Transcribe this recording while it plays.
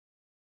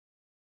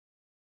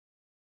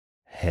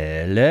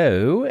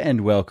Hello, and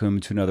welcome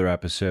to another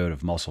episode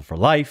of Muscle for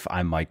Life.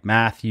 I'm Mike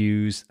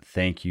Matthews.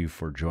 Thank you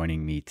for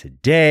joining me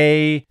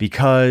today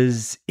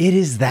because it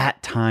is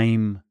that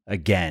time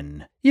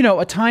again. You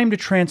know, a time to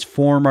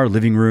transform our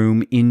living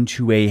room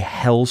into a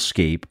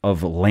hellscape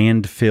of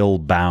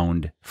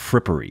landfill-bound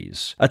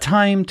fripperies. A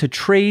time to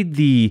trade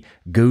the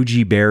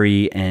goji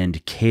berry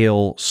and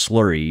kale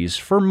slurries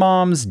for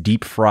mom's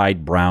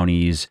deep-fried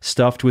brownies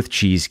stuffed with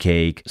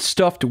cheesecake,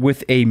 stuffed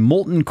with a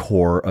molten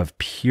core of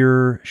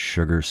pure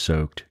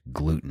sugar-soaked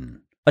gluten.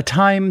 A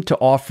time to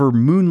offer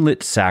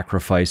moonlit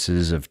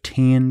sacrifices of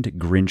tanned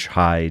Grinch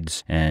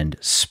hides and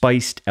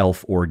spiced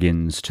elf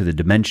organs to the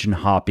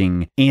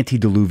dimension-hopping,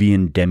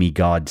 antediluvian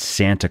demigod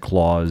Santa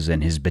Claus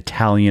and his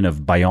battalion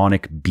of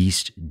bionic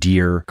beast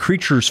deer,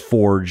 creatures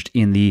forged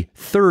in the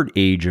third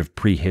age of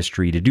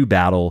prehistory to do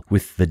battle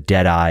with the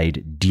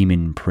dead-eyed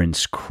demon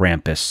prince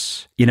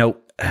Krampus. You know,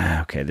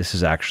 okay, this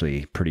is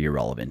actually pretty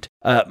irrelevant.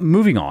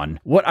 Moving on,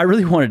 what I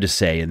really wanted to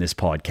say in this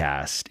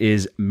podcast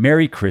is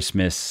Merry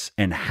Christmas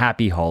and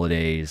Happy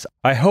Holidays.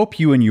 I hope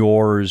you and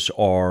yours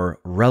are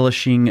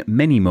relishing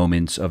many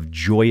moments of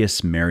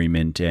joyous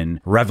merriment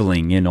and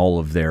reveling in all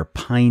of their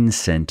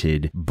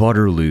pine-scented,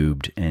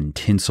 butter-lubed, and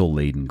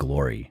tinsel-laden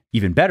glory.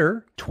 Even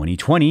better,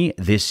 2020,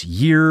 this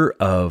year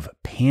of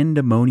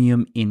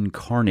pandemonium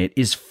incarnate,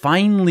 is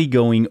finally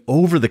going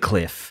over the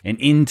cliff and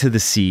into the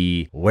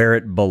sea where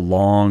it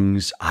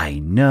belongs. I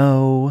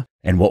know.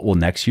 And what will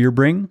next year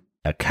bring?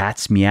 A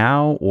cat's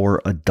meow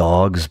or a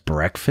dog's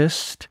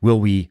breakfast? Will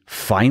we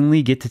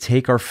finally get to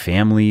take our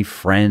family,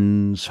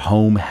 friends,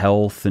 home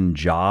health, and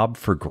job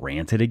for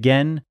granted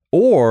again?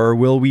 Or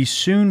will we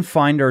soon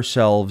find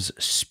ourselves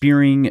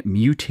spearing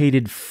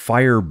mutated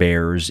fire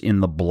bears in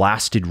the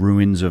blasted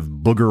ruins of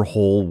Booger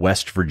Hole,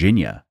 West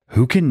Virginia?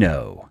 Who can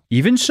know?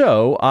 Even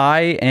so,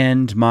 I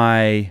and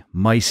my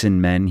mice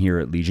and men here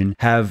at Legion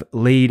have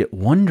laid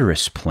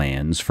wondrous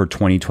plans for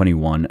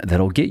 2021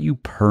 that'll get you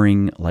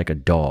purring like a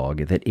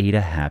dog that ate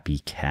a happy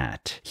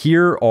cat.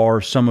 Here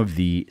are some of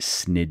the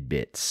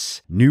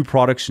snidbits. New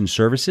products and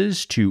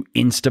services to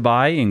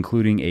Instabuy,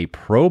 including a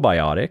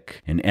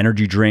probiotic, an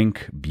energy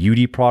drink,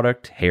 beauty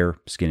product, hair,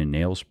 skin, and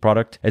nails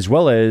product, as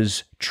well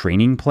as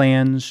training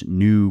plans,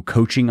 new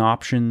coaching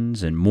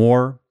options, and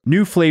more.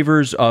 New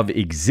flavors of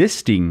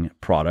existing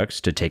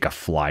products to take a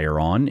flyer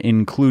on,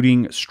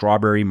 including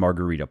Strawberry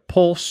Margarita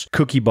Pulse,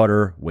 Cookie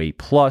Butter Whey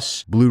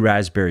Plus, Blue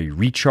Raspberry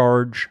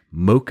Recharge,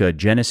 Mocha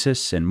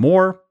Genesis, and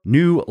more.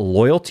 New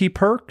loyalty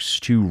perks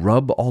to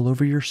rub all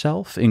over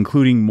yourself,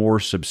 including more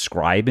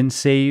subscribe and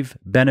save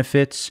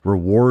benefits,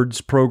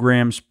 rewards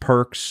programs,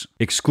 perks,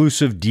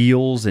 exclusive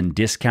deals and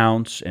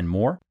discounts, and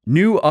more.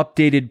 New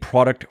updated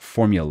product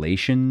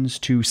formulations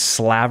to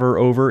slaver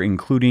over,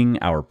 including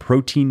our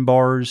protein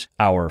bars,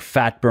 our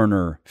fat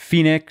burner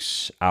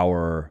Phoenix,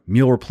 our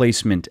meal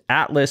replacement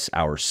Atlas,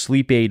 our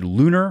sleep aid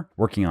Lunar,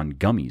 working on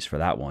gummies for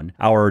that one,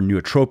 our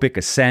nootropic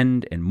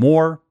Ascend, and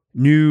more.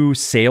 New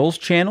sales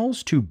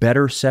channels to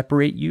better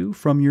separate you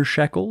from your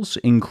shekels,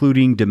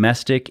 including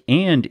domestic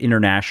and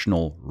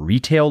international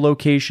retail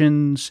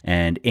locations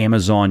and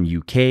Amazon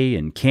UK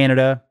and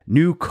Canada.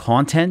 New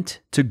content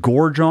to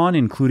gorge on,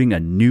 including a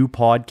new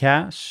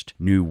podcast,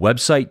 new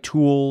website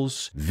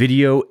tools,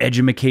 video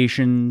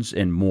edumacations,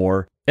 and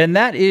more. And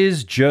that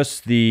is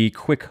just the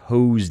quick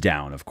hose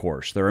down, of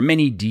course. There are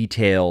many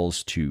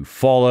details to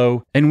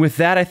follow. And with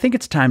that, I think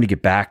it's time to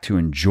get back to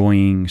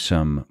enjoying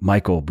some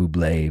Michael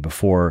Bublé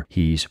before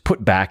he's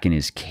put back in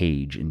his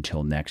cage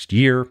until next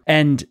year.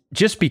 And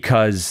just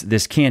because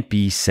this can't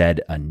be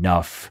said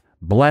enough,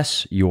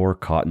 bless your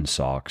cotton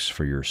socks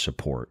for your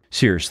support.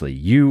 Seriously,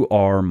 you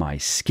are my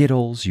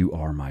Skittles, you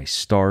are my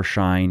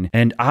starshine,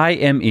 and I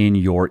am in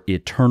your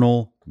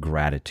eternal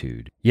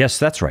gratitude. Yes,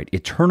 that's right,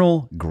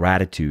 eternal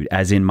gratitude,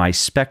 as in my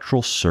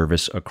spectral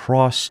service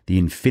across the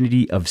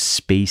infinity of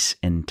space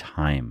and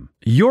time.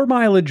 Your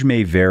mileage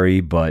may vary,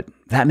 but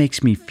that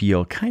makes me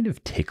feel kind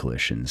of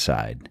ticklish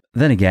inside.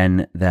 Then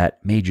again,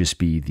 that may just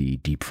be the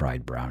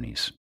deep-fried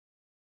brownies.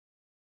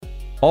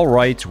 All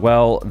right,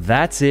 well,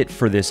 that's it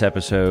for this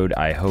episode.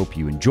 I hope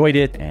you enjoyed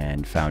it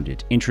and found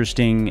it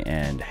interesting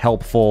and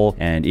helpful.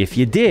 And if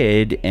you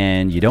did,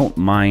 and you don't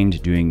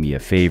mind doing me a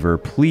favor,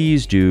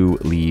 please do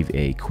leave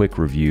a quick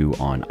review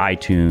on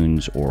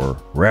iTunes or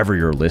wherever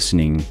you're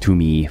listening to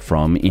me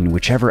from, in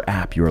whichever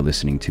app you're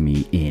listening to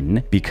me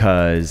in,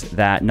 because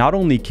that not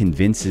only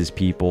convinces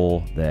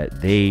people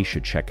that they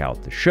should check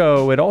out the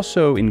show, it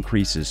also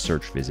increases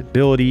search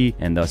visibility,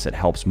 and thus it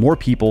helps more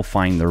people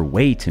find their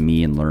way to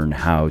me and learn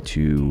how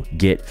to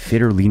get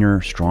fitter,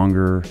 leaner,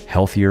 stronger,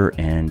 healthier,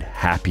 and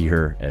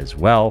happier as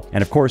well.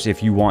 And of course,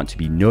 if you want to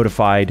be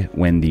notified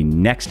when the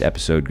next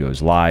episode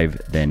goes live,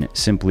 then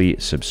simply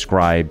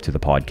subscribe to the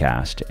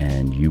podcast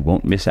and you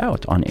won't miss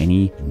out on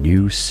any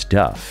new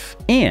stuff.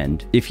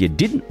 And if you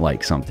didn't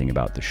like something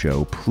about the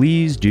show,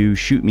 please do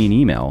shoot me an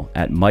email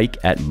at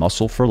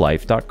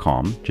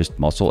mike@muscleforlife.com, just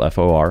muscle,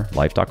 F-O-R,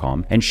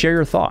 life.com, and share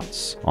your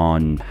thoughts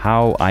on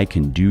how I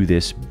can do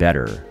this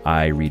better.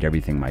 I read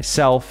everything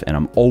myself, and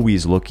I'm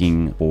always looking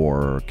looking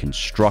for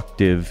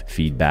constructive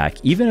feedback,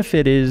 even if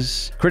it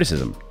is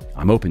criticism.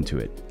 I'm open to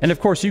it. And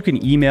of course, you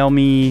can email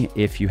me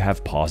if you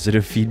have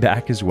positive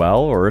feedback as well,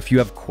 or if you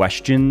have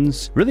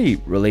questions really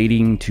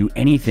relating to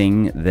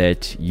anything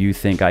that you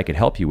think I could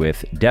help you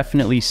with,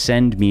 definitely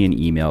send me an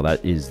email.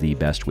 That is the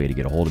best way to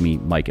get a hold of me,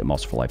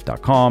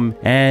 mike@muscleforlife.com.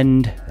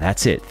 And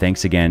that's it.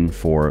 Thanks again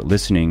for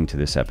listening to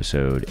this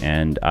episode,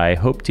 and I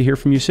hope to hear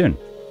from you soon.